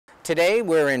Today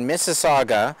we're in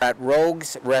Mississauga at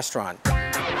Rogue's Restaurant.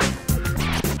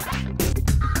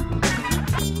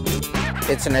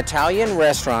 It's an Italian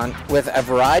restaurant with a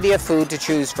variety of food to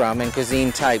choose from and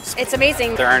cuisine types. It's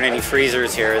amazing. There aren't any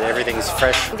freezers here. Everything's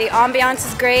fresh. The ambiance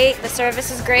is great. The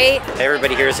service is great.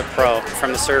 Everybody here is a pro,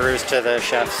 from the servers to the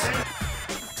chefs.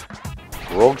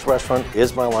 Rogue's Restaurant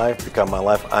is my life, become my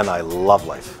life, and I love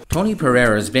life. Tony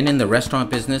Pereira has been in the restaurant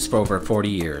business for over 40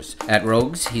 years. At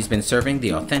Rogue's, he's been serving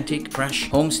the authentic, fresh,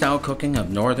 home-style cooking of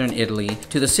northern Italy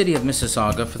to the city of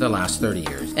Mississauga for the last 30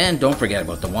 years. And don't forget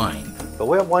about the wine. But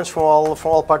we have wines from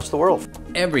all parts of the world.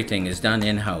 Everything is done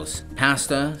in-house.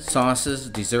 Pasta, sauces,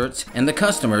 desserts, and the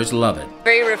customers love it.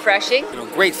 Very refreshing.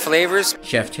 Great flavors.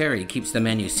 Chef Terry keeps the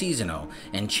menu seasonal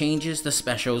and changes the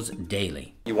specials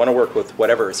daily. You want to work with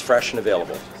whatever is fresh and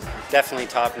available. Definitely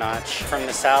top notch. From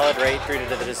the salad right through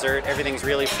to the dessert, everything's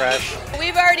really fresh.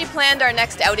 We've already planned our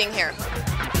next outing here.